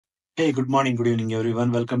Hey, good morning, good evening,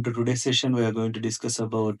 everyone. Welcome to today's session. We are going to discuss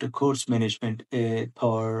about the course management, a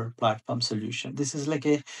Power Platform solution. This is like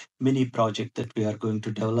a mini project that we are going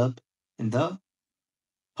to develop in the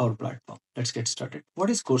Power Platform. Let's get started. What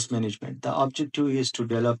is course management? The objective is to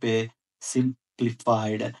develop a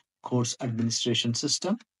simplified course administration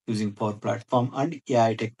system using Power Platform and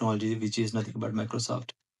AI technology, which is nothing but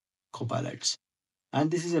Microsoft Copilots. And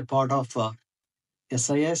this is a part of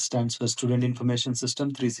SIS stands for Student Information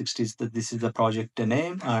System 360 is this is the project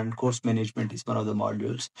name, and course management is one of the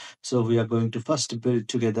modules. So we are going to first build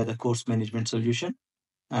together the course management solution.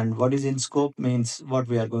 And what is in scope means what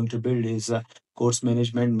we are going to build is course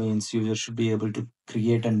management means user should be able to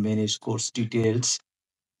create and manage course details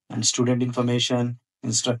and student information,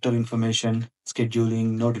 instructor information,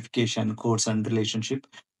 scheduling, notification, course and relationship,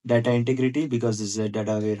 data integrity because this is a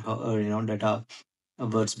data data a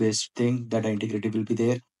words based thing. Data integrity will be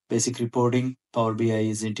there. Basic reporting, Power BI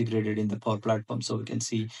is integrated in the Power Platform, so we can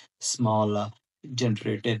see small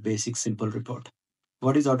generated basic simple report.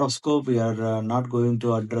 What is out of scope? We are not going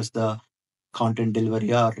to address the content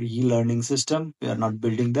delivery or e-learning system. We are not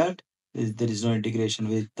building that. There is no integration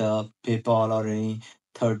with PayPal or any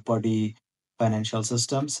third-party financial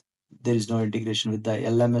systems. There is no integration with the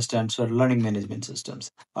LMS, stands for learning management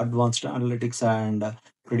systems. Advanced analytics and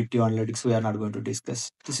predictive analytics we are not going to discuss.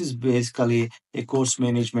 This is basically a course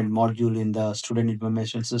management module in the student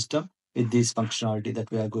information system with this functionality that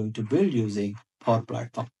we are going to build using Power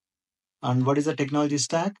Platform. And what is the technology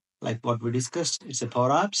stack? Like what we discussed, it's a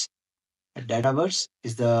Power Apps. A Dataverse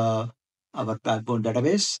is the our backbone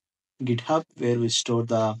database. GitHub, where we store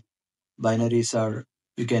the binaries, or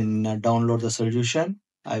you can download the solution.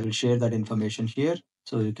 I will share that information here,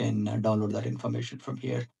 so you can download that information from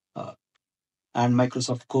here. Uh, and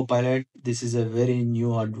Microsoft Copilot, this is a very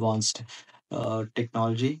new advanced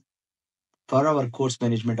technology for our course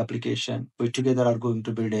management application. We together are going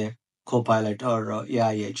to build a Copilot or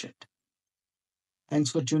AI agent.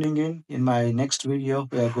 Thanks for tuning in. In my next video,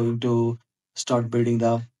 we are going to start building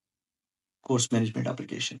the course management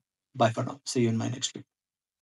application. Bye for now. See you in my next video.